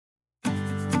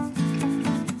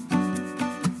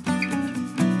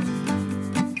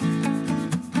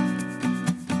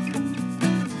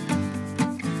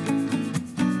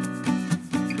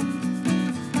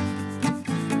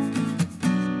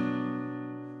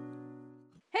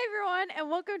Hey everyone, and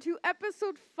welcome to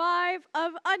episode 5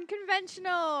 of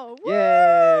Unconventional. Woo!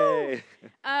 Yay!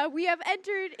 We have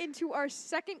entered into our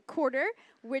second quarter,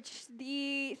 which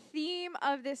the theme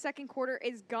of this second quarter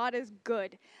is God is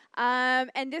good.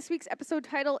 And this week's episode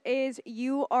title is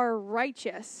You Are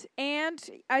Righteous. And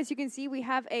as you can see, we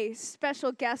have a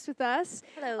special guest with us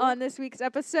Hello. on this week's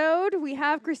episode. We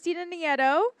have Christina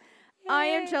Nieto. I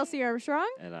am Yay. Chelsea Armstrong.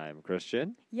 And I'm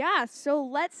Christian. Yeah, so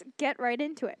let's get right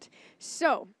into it.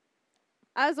 So,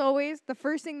 as always, the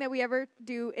first thing that we ever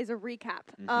do is a recap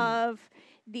of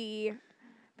the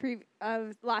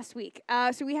of last week.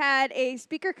 So we had a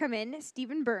speaker come in,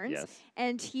 Stephen Burns, Yes.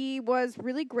 and he was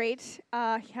really great.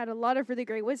 He had a lot of really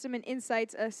great wisdom and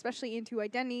insights, especially into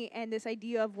identity and this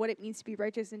idea of what it means to be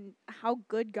righteous and how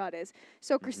good God is.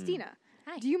 So, Christina,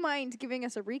 Hi. do you mind giving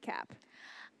us a recap?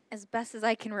 As best as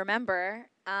I can remember.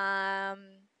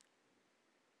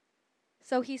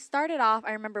 So he started off,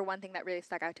 I remember one thing that really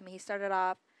stuck out to me. He started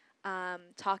off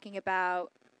talking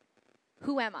about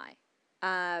who am I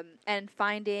and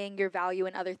finding your value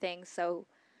in other things. So,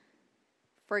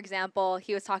 for example,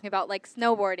 he was talking about like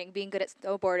snowboarding, being good at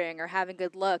snowboarding or having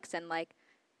good looks. And like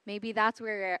maybe that's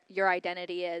where your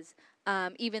identity is,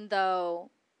 even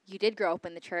though you did grow up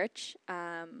in the church,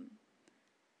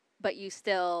 but you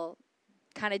still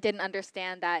kind of didn't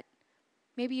understand that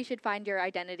maybe you should find your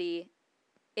identity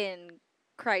in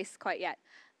Christ quite yet.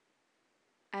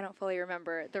 I don't fully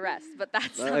remember the rest, but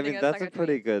that's Well, something that's stuck a out to me.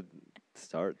 pretty good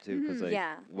start too, because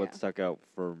Yeah. what Yeah. stuck out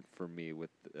for me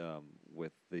with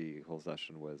the whole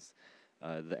session was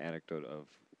the anecdote of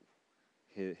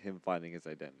him finding his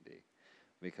identity,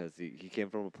 because he came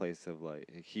from a place of like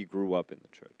he grew up in the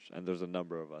church, and there's a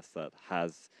number of us that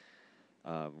has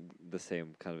the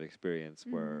same kind of experience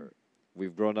where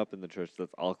we've grown up in the church.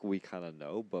 That's all we kind of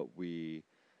know, but we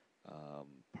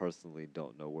personally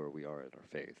don't know where we are in our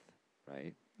faith,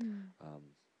 right?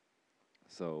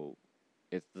 So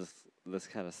it's this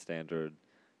kind of standard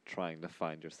trying to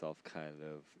find yourself kind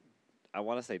of, I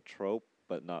want to say trope,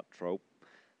 but not trope.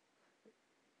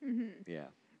 Yeah.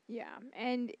 Yeah,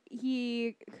 and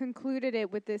he concluded it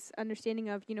with this understanding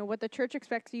of, what the church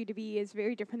expects you to be is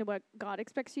very different than what God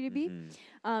expects you to be.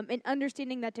 And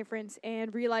understanding that difference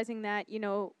and realizing that,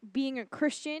 being a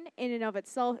Christian in and of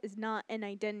itself is not an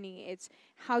identity. It's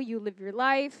how you live your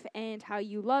life and how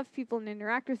you love people and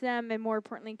interact with them, and more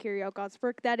importantly, carry out God's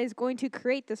work. That is going to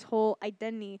create this whole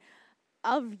identity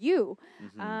of you.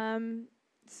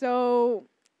 So...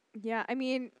 yeah, I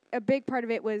mean, a big part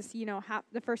of it was,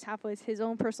 the first half was his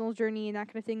own personal journey and that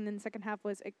kind of thing. Then the second half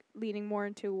was leading more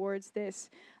towards this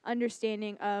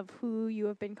understanding of who you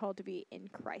have been called to be in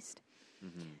Christ.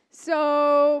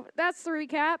 So that's the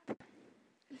recap.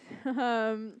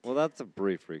 Well, that's a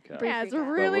brief recap. Yeah, it's a recap.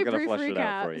 But really we're gonna brief flesh it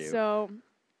out for recap. you. So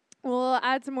we'll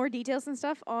add some more details and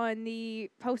stuff on the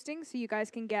posting so you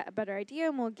guys can get a better idea,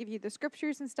 and we'll give you the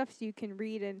scriptures and stuff so you can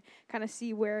read and kind of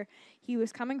see where he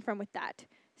was coming from with that.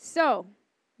 So,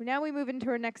 now we move into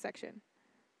our next section,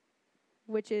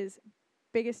 which is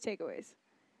biggest takeaways,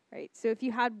 right? So, if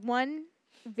you had one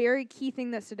very key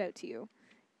thing that stood out to you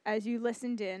as you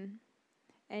listened in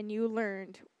and you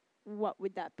learned, what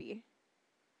would that be?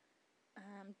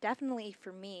 Definitely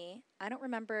for me, I don't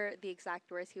remember the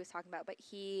exact words he was talking about, but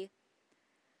he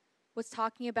was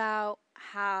talking about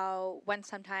how when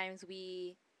sometimes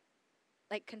we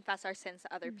like confess our sins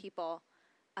to other people,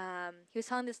 he was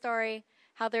telling the story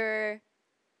how I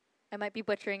might be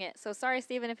butchering it, so sorry,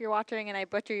 Stephen, if you're watching and I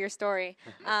butcher your story.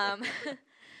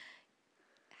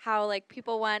 How like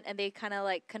people went and they kind of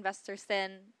like confessed their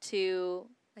sin to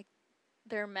like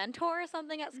their mentor or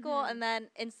something at school, and then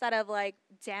instead of like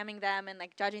damning them and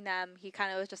like judging them, he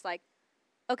kind of was just like,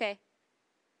 okay,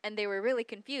 and they were really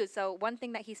confused. So one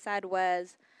thing that he said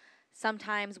was,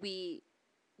 sometimes we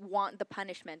want the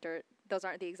punishment, or those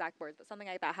aren't the exact words, but something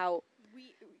like that. How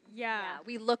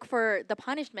we look for the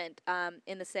punishment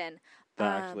in the sin.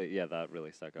 That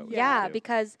really stuck out. with me Yeah, too.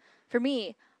 because for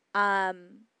me,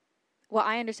 what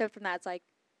I understood from that, it's like,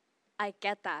 I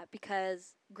get that,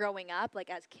 because growing up, like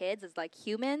as kids, as like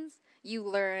humans, you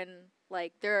learn,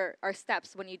 like there are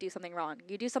steps when you do something wrong.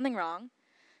 You do something wrong,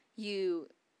 you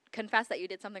confess that you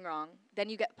did something wrong, then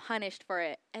you get punished for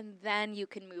it, and then you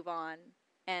can move on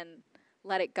and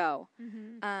let it go.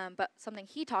 But something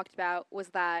he talked about was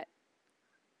that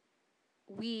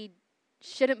we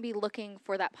shouldn't be looking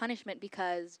for that punishment,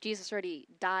 because Jesus already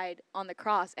died on the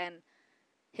cross and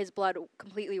his blood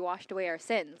completely washed away our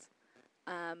sins.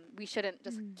 We shouldn't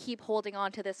just keep holding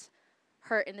on to this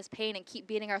hurt and this pain and keep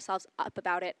beating ourselves up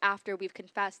about it after we've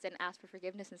confessed and asked for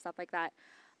forgiveness and stuff like that.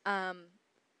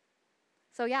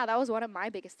 So yeah, that was one of my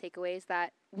biggest takeaways,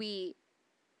 that we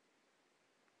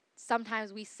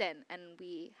sometimes we sin and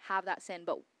we have that sin,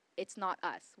 but it's not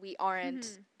us. We aren't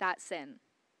Mhm. that sin.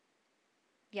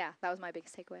 Yeah, that was my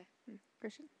biggest takeaway.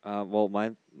 Christian? Well,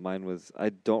 mine was, I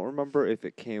don't remember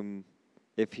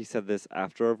if he said this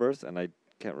after a verse, and I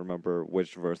can't remember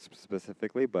which verse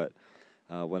specifically, but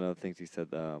one of the things he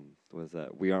said was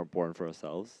that we aren't born for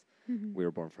ourselves, we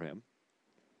were born for Him.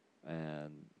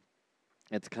 And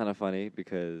it's kind of funny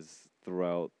because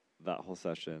throughout that whole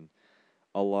session,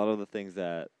 a lot of the things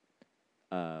that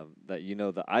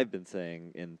that I've been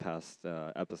saying in past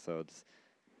episodes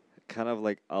kind of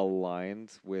like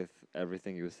aligned with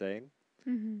everything he was saying.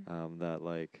 That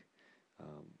like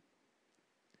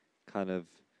kind of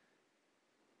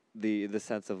the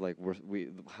sense of like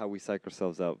how we psych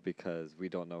ourselves out because we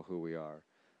don't know who we are,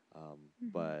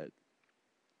 but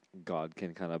God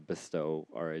can kind of bestow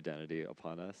our identity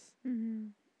upon us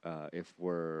if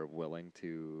we're willing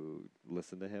to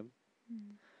listen to Him.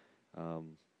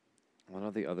 One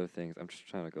of the other things, I'm just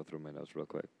trying to go through my notes real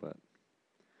quick, but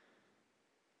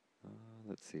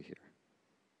let's see here.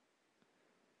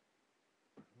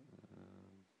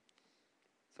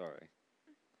 Sorry.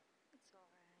 It's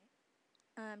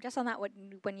all right. Just on that,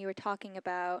 when you were talking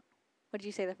about, what did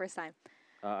you say the first time?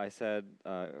 I said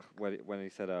when he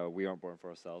said we aren't born for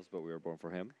ourselves, but we were born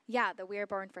for Him. Yeah, that we are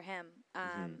born for Him.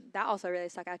 That also really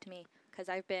stuck out to me because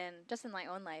I've been, just in my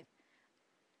own life,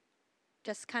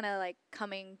 just kind of like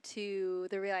coming to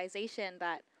the realization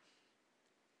that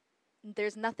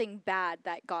there's nothing bad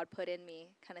that God put in me,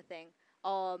 kind of thing.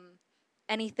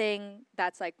 Anything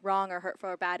that's like wrong or hurtful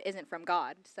or bad isn't from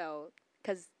God. So,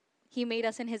 because He made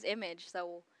us in His image,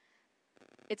 so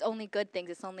it's only good things.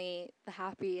 It's only the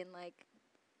happy and like,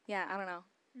 yeah, I don't know.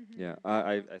 Yeah,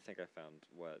 I think I found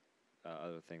what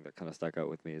other thing that kind of stuck out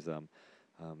with me is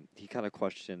he kind of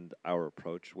questioned our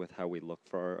approach with how we look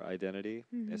for our identity,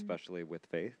 especially with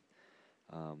faith.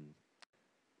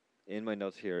 In my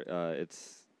notes here,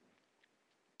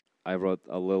 I wrote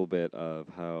a little bit of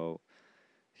how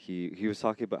he was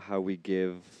talking about how we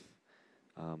give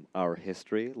our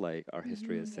history, like our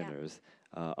history as Yeah. sinners,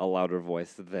 a louder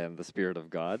voice than the Spirit of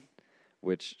God,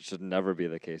 which should never be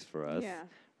the case for us. Yeah.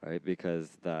 Right, because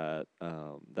that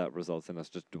results in us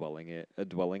just dwelling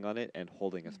on it and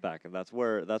holding us back, and that's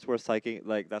where psyching,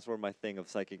 like that's where my thing of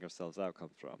psyching ourselves out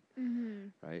comes from,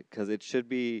 right? Because it should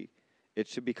be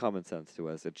common sense to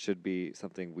us. It should be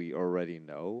something we already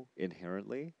know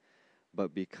inherently,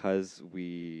 but because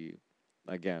we,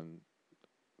 again,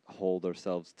 hold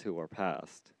ourselves to our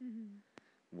past,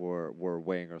 we're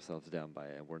weighing ourselves down by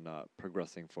it, and we're not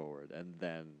progressing forward, and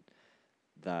then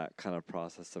that kind of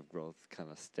process of growth kind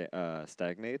of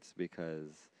stagnates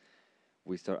because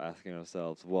we start asking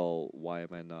ourselves, well, why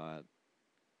am I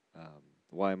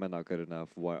not good enough?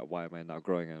 Why am I not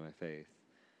growing in my faith?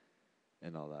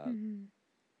 And all that.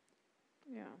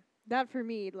 Yeah. That for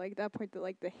me, like that point, that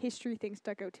like the history thing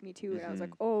stuck out to me too, and I was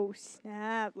like, Mhm. oh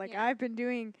snap! Like Yeah. I've been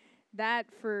doing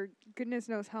that for goodness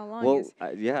knows how long. Well,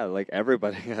 yeah, like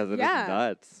everybody has it. Yeah. It's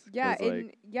nuts. Yeah, 'cause, like,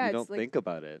 and yeah, you it's don't like think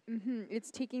about it. It's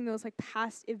taking those like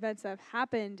past events that have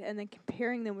happened and then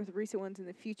comparing them with recent ones in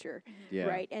the future, Yeah.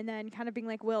 right? And then kind of being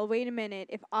like, well, wait a minute,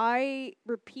 if I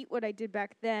repeat what I did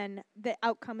back then, the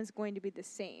outcome is going to be the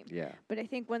same. Yeah. But I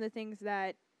think one of the things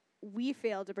that we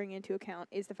fail to bring into account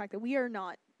is the fact that we are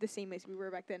not the same as we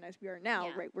were back then as we are now,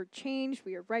 Yeah. right? We're changed,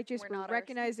 we are righteous, We're we're not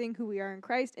recognizing who we are in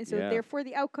Christ, and so Yeah. therefore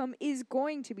the outcome is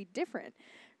going to be different,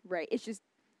 right? It's just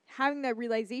having that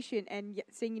realization and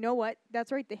saying, you know what,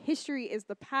 that's right, the history is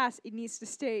the past, it needs to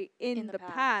stay in the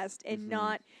past and Mhm.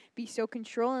 not be so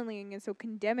controlling and so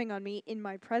condemning on me in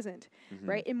my present, Mhm.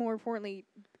 right? And more importantly,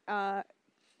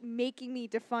 making me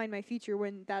define my future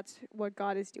when that's what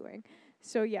God is doing.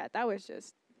 So yeah, that was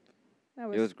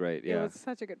It was great. it Yeah. was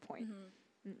such a good point.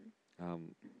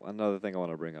 Another thing I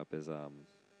want to bring up is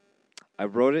I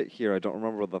wrote it here. I don't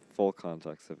remember the full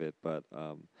context of it, but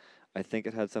I think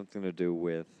it had something to do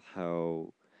with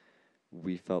how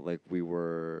we felt like we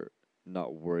were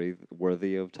not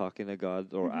worthy of talking to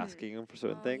God or asking Him for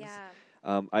certain things. Yeah.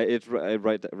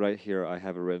 Right here. I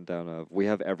have it written down of we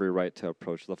have every right to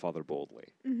approach the Father boldly,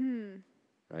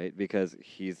 right? Because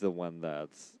He's the one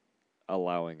that's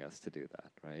allowing us to do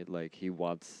that, right? Like He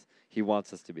wants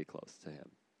us to be close to Him.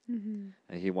 And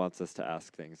He wants us to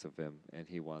ask things of Him, and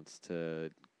He wants to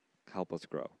help us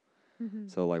grow.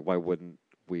 So, like, why wouldn't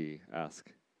we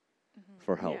ask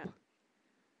for help? Yeah.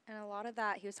 And a lot of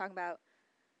that, he was talking about,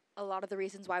 a lot of the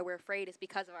reasons why we're afraid is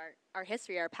because of our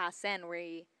history, our past sin.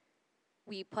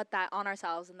 We put that on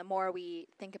ourselves, and the more we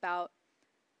think about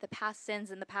the past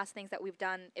sins and the past things that we've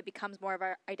done, it becomes more of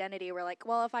our identity. We're like,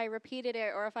 well, if I repeated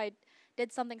it or if I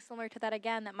did something similar to that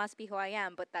again. That must be who I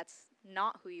am, but that's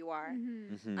not who you are.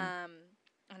 Mm-hmm. Mhm.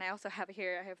 And I also have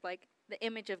here, I have like the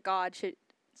image of God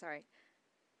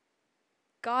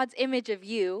God's image of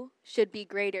you should be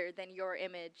greater than your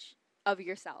image of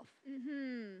yourself.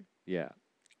 Mm-hmm. Yeah.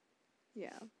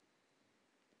 Yeah.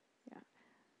 Yeah.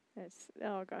 That's,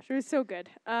 oh gosh, it was so good.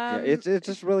 Yeah, it's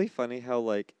just really funny how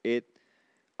like it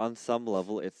on some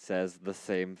level it says the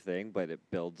same thing, but it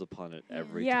builds upon it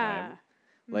every time.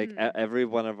 Like Mm. every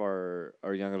one of our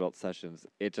young adult sessions,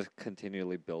 it just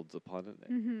continually builds upon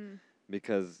it Mm-hmm.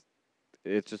 because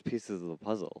it's just pieces of the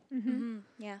puzzle. Mm-hmm.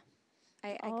 Yeah,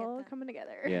 I get All that. coming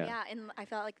together. Yeah. Yeah, and I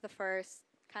felt like the first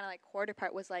kind of like quarter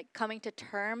part was like coming to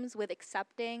terms with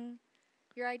accepting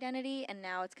your identity, and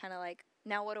now it's kind of like,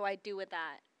 now what do I do with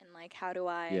that, and like how do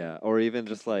I? Yeah, or even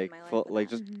just continue like my life with like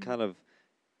that. just Mhm. kind of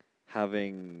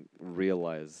having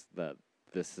realized that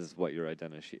this is what your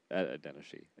identity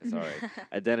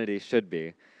should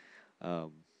be. Yeah,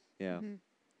 Mhm.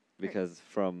 because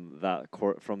from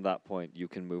that point you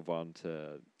can move on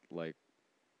to like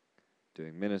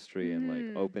doing ministry and like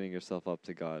Mm. opening yourself up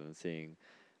to God and seeing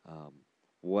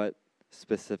what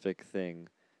specific thing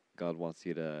God wants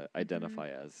you to identify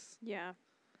as, Yeah.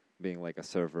 being like a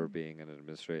server, being an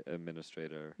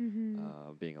administrator,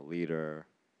 Mm-hmm. being a leader.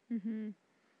 Mm-hmm.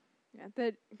 Yeah,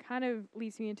 that kind of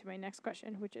leads me into my next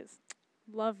question, which is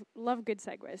love good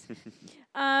segues.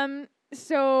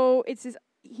 So it says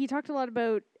he talked a lot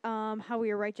about how we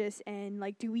are righteous and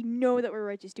like, do we know that we're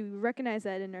righteous? Do we recognize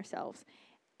that in ourselves?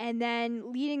 And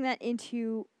then leading that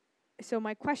into, so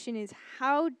my question is,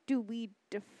 how do we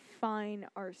define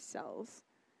ourselves?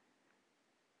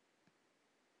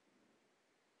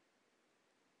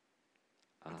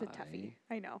 It's a toughie,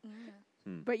 I know. Yeah.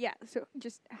 Hmm. But yeah, so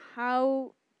just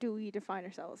how do we define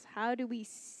ourselves? How do we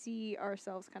see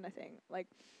ourselves, kind of thing? Like,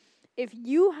 if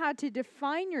you had to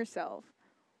define yourself,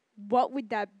 what would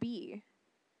that be?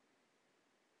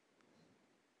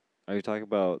 Are you talking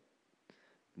about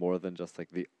more than just like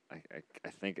the? I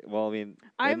think. Well, I mean, it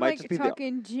I'm might like just be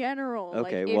talking general.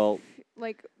 Okay, like, well- if,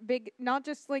 like big, not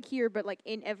just like here, but like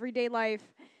in everyday life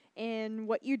and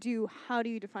what you do. How do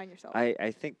you define yourself?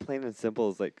 I think plain and simple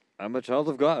is like I'm a child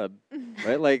of God,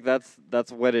 right? Like that's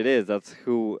what it is. That's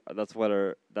what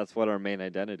our main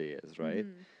identity is, right?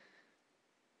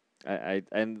 Mhm.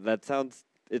 And that sounds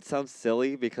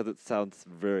silly because it sounds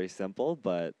very simple,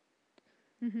 but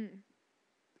Mhm.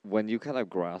 when you kind of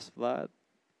grasp that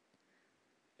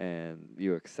and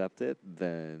you accept it,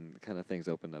 then kind of things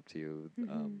open up to you.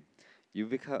 Mhm. You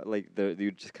become like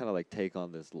you just kind of like take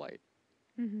on this light.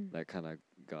 Mhm. That kind of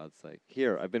God's like,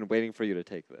 here, I've been waiting for you to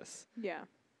take this, Yeah.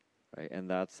 right? And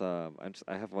that's I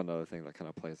have one other thing that kind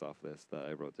of plays off this that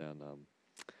I wrote down.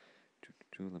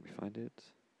 Let me find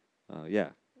it.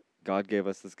 Yeah, God gave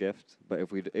us this gift, but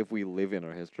if we live in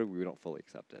our history, we don't fully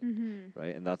accept it, Mhm.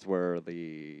 right? And that's where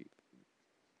the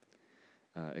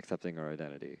accepting our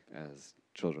identity as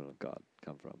children of God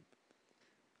come from.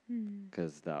 Mhm.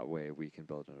 Because that way we can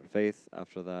build on our faith.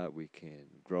 After that, we can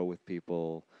grow with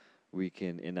people. We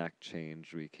can enact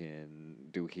change. We can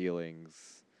do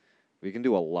healings. We can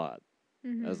do a lot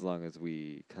Mhm. as long as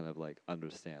we kind of like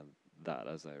understand that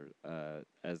as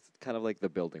kind of like the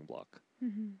building block.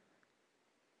 Mhm.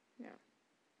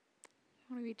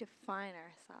 How do we define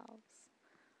ourselves?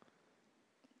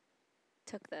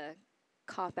 Took the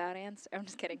cop out answer. I'm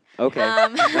just kidding. Okay.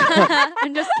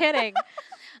 I'm just kidding.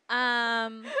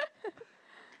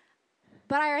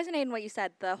 But I resonate in what you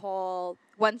said. The whole,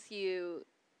 once you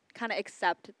kind of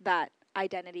accept that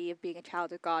identity of being a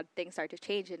child of God, things start to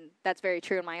change, and that's very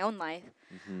true in my own life.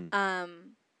 Mm-hmm.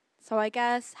 So I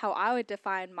guess how I would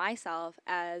define myself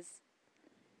as,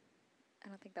 I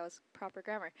don't think that was proper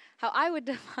grammar. How I would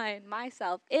define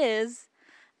myself is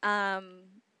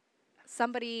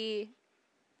somebody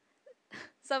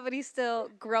still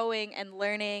growing and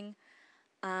learning,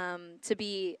 to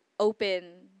be open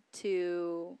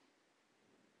to,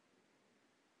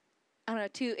 I don't know,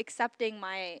 to accepting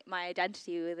my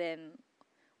identity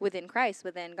within Christ,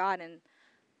 within God, and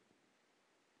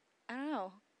I don't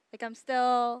know. Like I'm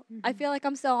still, I Mhm. feel like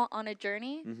I'm still on a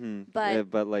journey, Mm-hmm. But-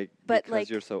 but like but, because like,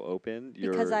 you're so open,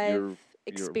 because you're I've ready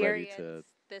experienced to.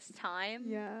 this time.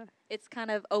 Yeah. It's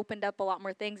kind of opened up a lot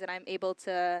more things, and I'm able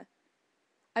to.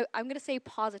 I'm gonna say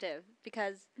positive,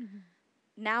 because Mhm.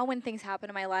 now when things happen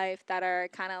in my life that are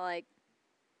kind of like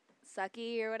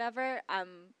sucky or whatever,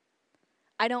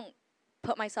 I don't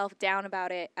put myself down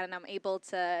about it, and I'm able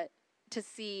to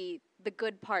see the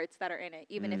good parts that are in it,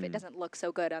 even if it Mm. doesn't look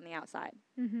so good on the outside.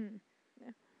 Mhm.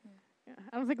 Yeah. Yeah.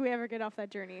 I don't think we ever get off that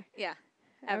journey. Yeah.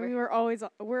 I ever. mean,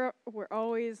 we're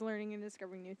always learning and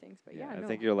discovering new things. But yeah, I no.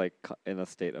 think you're like in a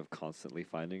state of constantly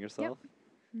finding yourself.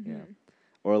 Yeah. Mhm.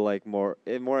 Or like more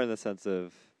in the sense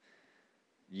of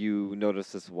you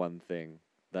notice this one thing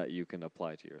that you can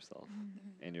apply to yourself,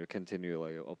 and you're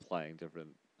continually applying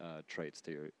different traits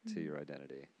to your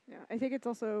identity. Yeah, I think it's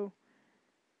also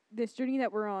this journey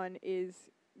that we're on is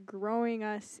growing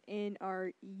us in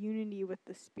our unity with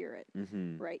the Spirit.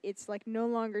 Mm-hmm. Right? It's like no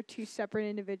longer two separate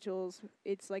individuals.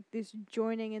 It's like this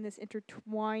joining and this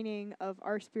intertwining of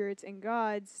our spirits and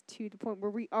God's to the point where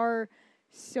we are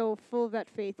so full of that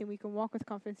faith and we can walk with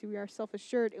confidence and we are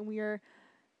self-assured and we are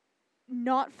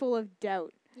not full of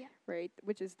doubt. Yeah. Right?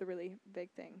 Which is the really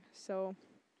big thing. So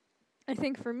I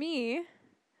think for me,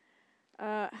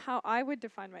 how I would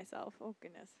define myself, oh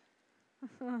goodness.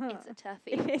 It's a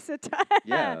toughie. It's a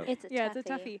Yeah. It's a yeah, toughie. it's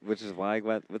a toughie. Which is why I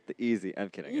went with the easy. I'm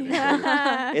kidding.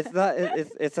 Yeah. It's not.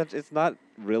 It's not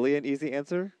really an easy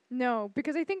answer. No,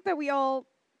 because I think that we all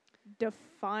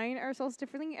define ourselves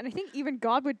differently, and I think even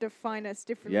God would define us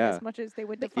differently Yeah. as much as they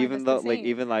would define Even us though the like same.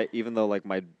 even though like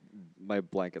my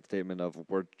blanket statement of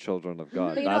we're children of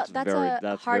God, But you know, that's that's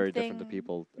a hard very different to thing-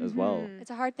 people as well. Mhm. It's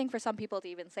a hard thing for some people to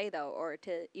even say, though, or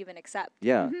to even accept.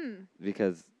 Yeah, Mhm.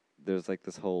 because there's like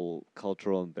this whole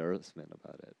cultural embarrassment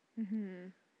about it.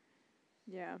 Mhm.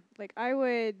 Yeah, like I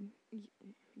would,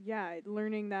 yeah,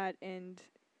 learning that, and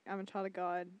I'm a child of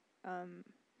God.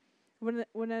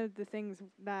 One of the things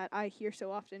that I hear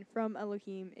so often from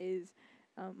Elohim is,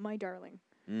 my darling.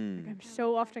 Like Mm. I'm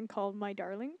so often called my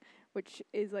darling, which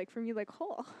is like for me like,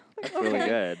 oh, That's really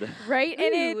good. right?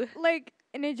 And Ooh.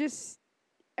 it just,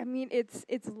 I mean, it's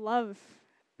love.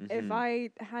 If Mhm.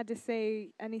 I had to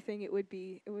say anything, it would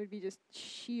be just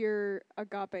sheer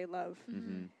agape love,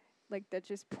 Mhm. like that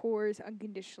just pours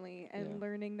unconditionally, and Yeah.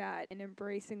 learning that and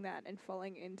embracing that and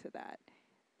falling into that,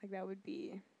 like that would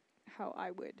be how I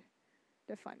would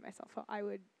define myself, how I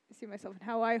would see myself, and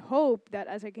how I hope that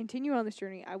as I continue on this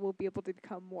journey, I will be able to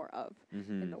become more of in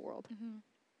Mhm. the world. Mm-hmm.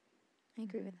 I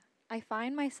agree with that. I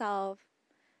find myself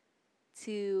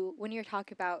when you're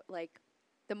talking about like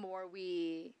the more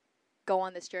we go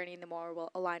on this journey and the more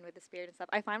we'll align with the Spirit and stuff,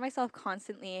 I find myself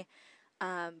constantly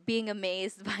being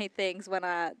amazed by things when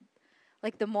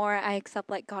like the more I accept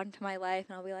like God into my life,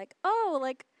 and I'll be like, oh,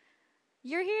 like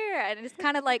you're here, and it's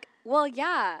kind of like, well,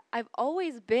 yeah, I've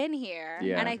always been here,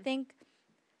 Yeah. and I think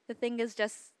the thing is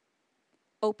just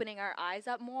opening our eyes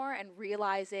up more and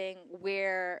realizing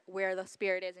where the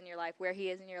Spirit is in your life, where He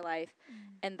is in your life,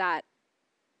 and that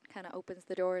kind of opens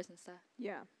the doors and stuff.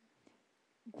 Yeah.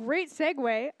 Great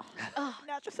segue. Oh,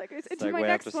 Natural segues into my Segue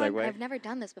next after one. segue. I've never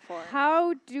done this before.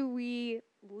 How do we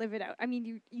live it out? I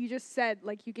mean, you just said,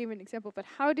 like, you gave an example, but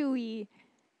how do we,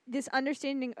 this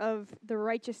understanding of the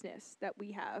righteousness that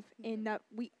we have, and that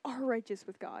we are righteous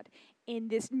with God, and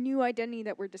this new identity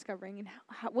that we're discovering, and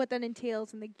what that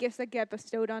entails, and the gifts that get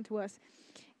bestowed onto us,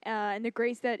 and the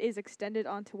grace that is extended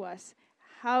onto us,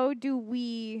 how do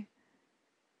we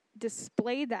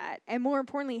display that? And more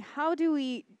importantly, how do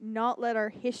we not let our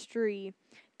history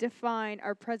define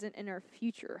our present and our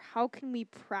future? How can we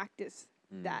practice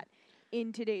Mm. that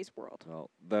in today's world? Well,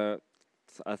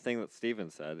 a thing that Stephen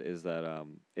said is that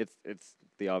it's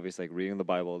the obvious, like reading the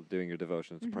Bible, doing your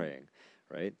devotions, Mhm. praying,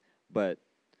 right? But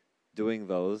doing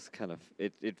those kind of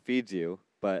it feeds you,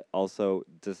 but also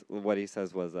just what he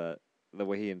says was that the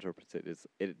way he interprets it is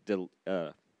it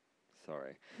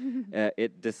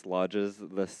dislodges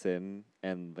the sin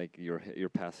and like your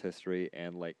past history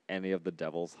and like any of the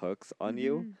devil's hooks on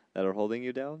you Mhm. that are holding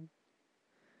you down,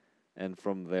 and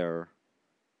from there,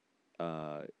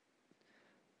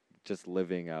 just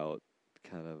living out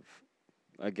kind of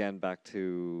again back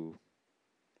to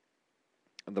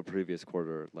the previous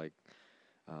quarter, like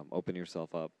open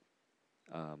yourself up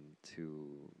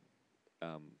to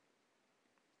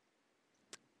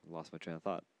lost my train of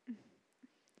thought.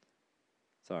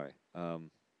 Sorry.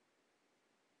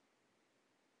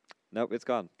 Nope, it's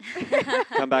gone.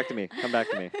 Come back to me. Come back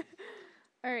to me.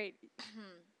 All right.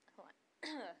 Hold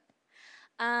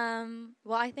on.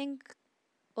 Well, I think,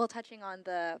 touching on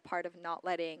the part of not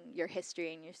letting your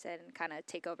history and your sin kind of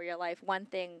take over your life, one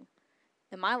thing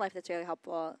in my life that's really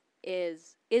helpful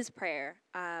is prayer.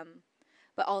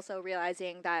 But also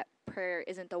realizing that prayer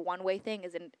isn't a one-way thing,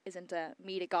 isn't a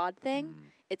me to God thing. Mm.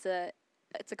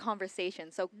 It's a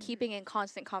conversation. So keeping in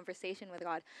constant conversation with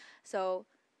God. So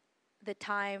the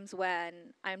times when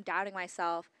I'm doubting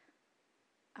myself,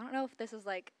 I don't know if this is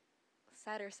like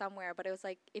said or somewhere, but it was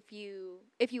like if you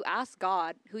ask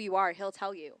God who you are, He'll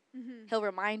tell you. Mm-hmm. He'll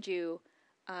remind you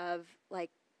of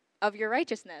your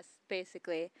righteousness,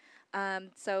 basically.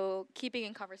 So keeping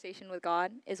in conversation with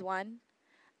God is one.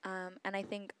 And I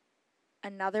think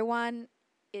another one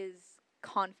is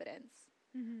confidence.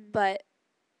 Mm-hmm. But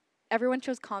everyone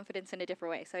shows confidence in a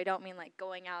different way. So I don't mean like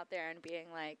going out there and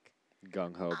being like,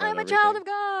 Gung ho. I'm a child of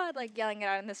God, like yelling it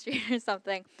out in the street or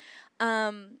something.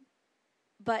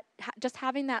 But just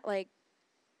having that like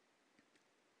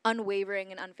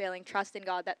unwavering and unfailing trust in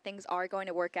God that things are going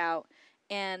to work out,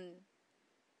 and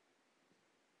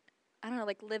I don't know,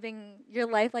 like living your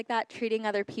life like that, treating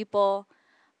other people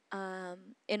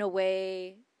in a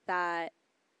way that's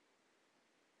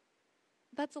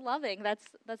loving,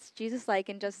 that's Jesus-like,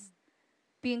 and just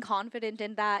being confident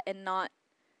in that, and not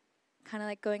kind of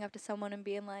like going up to someone and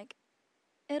being like,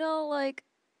 it'll like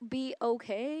be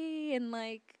okay, and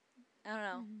like I don't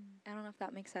know. I don't know if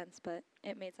that makes sense, but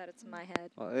it made sense in my head.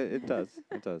 Well, it does.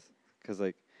 It does. Because,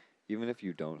 like, even if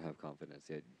you don't have confidence,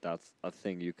 that's a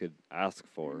thing you could ask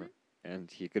for,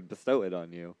 and he could bestow it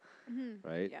on you,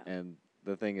 right? Yeah. And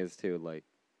the thing is, too, like,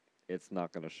 it's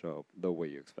not going to show up the way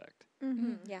you expect.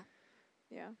 Yeah.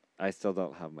 Yeah. I still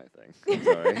don't have my thing. I'm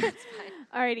sorry. That's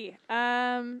fine.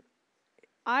 Alrighty.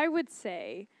 I would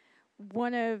say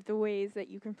one of the ways that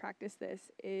you can practice this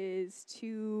is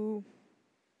to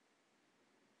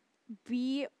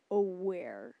be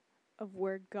aware of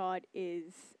where God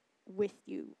is with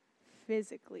you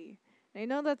physically. And I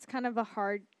know that's kind of a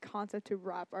hard concept to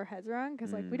wrap our heads around,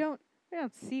 because like we don't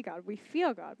see God, we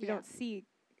feel God, we don't see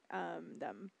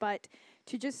them. But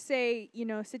to just say,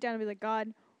 sit down and be like,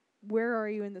 God, where are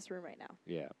you in this room right now?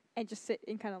 Yeah. And just sit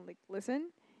and kind of like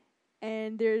listen.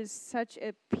 And there's such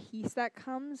a peace that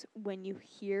comes when you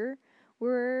hear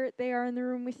where they are in the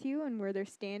room with you and where they're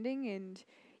standing. And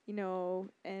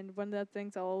and one of the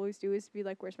things I'll always do is be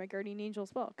like, where's my guardian angel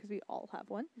as well? Because we all have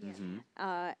one.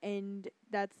 Yeah. And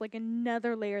that's like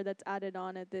another layer that's added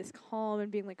on at this calm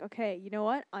and being like, okay, you know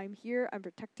what? I'm here. I'm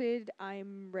protected.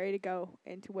 I'm ready to go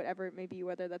into whatever it may be,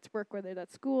 whether that's work, whether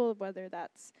that's school, whether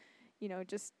that's,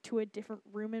 just to a different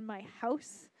room in my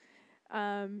house.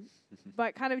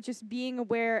 But kind of just being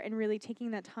aware and really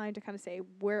taking that time to kind of say,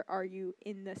 where are you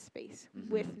in this space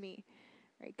with me?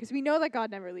 Right? Because we know that God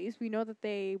never leaves. We know that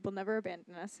they will never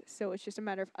abandon us. So it's just a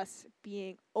matter of us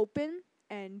being open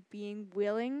and being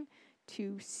willing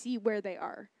to see where they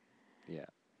are. Yeah.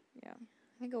 Yeah.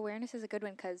 I think awareness is a good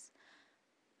one, because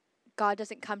God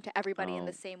doesn't come to everybody in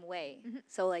the same way.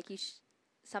 So like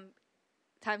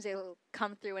sometimes it'll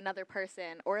come through another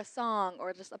person or a song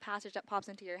or just a passage that pops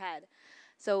into your head.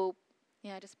 So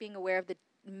yeah, just being aware of the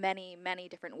many, many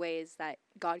different ways that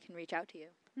God can reach out to you.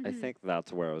 I think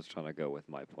that's where I was trying to go with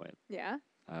my point. Yeah.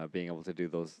 Being able to do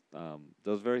those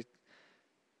very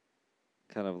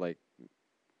kind of like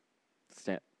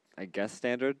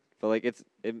standard, but like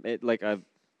it like I've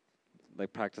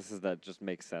like practices that just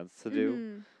make sense to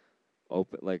do.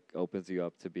 Opens you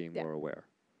up to being more aware.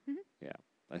 Yeah,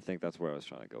 I think that's where I was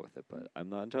trying to go with it, but I'm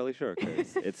not entirely sure,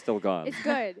 because it's still gone. It's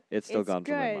good. It's still It's gone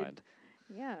from my good. mind.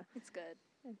 Yeah. It's good.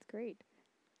 That's great.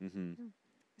 Mm-hmm.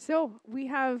 So we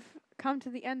have come to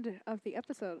the end of the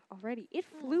episode already. It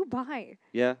flew by.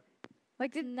 Yeah.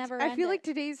 Like It's never I feel ended. like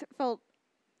today's felt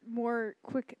more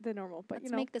quick than normal, but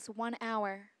Let's make this 1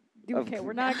 hour. okay,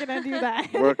 we're not gonna do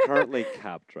that. We're currently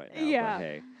capped right now. Yeah. But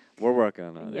hey, we're working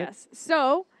on it. Yes.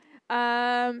 So,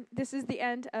 this is the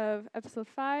end of episode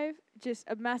 5. Just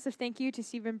a massive thank you to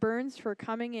Stephen Burns for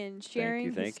coming and sharing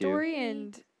his thank you. story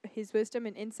and his wisdom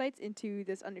and insights into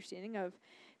this understanding of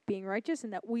being righteous,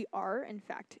 and that we are, in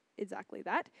fact, exactly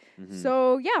that.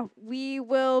 So, yeah, we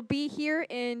will be here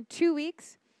in 2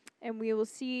 weeks, and we will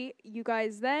see you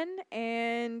guys then,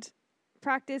 and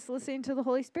practice listening to the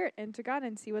Holy Spirit and to God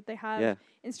and see what they have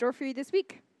in store for you this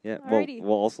week. Yeah. Alrighty.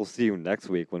 We'll also see you next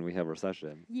week when we have our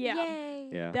session. Yeah. Yay.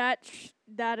 Yeah.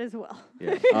 That as well.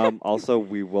 Yeah. Also,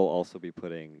 we will also be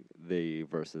putting the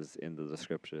verses in the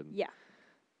description. Yeah.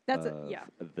 That's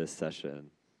of this session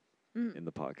in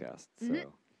the podcast.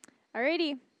 So.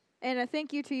 Alrighty. And a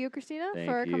thank you to you, Christina, Thank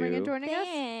for coming and you. joining us.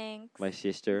 Thanks. My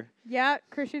sister. Yeah,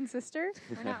 Christian sister.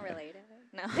 We're not related.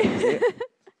 No.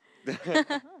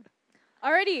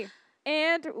 Alrighty.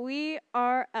 And we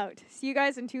are out. See you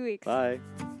guys in 2 weeks. Bye.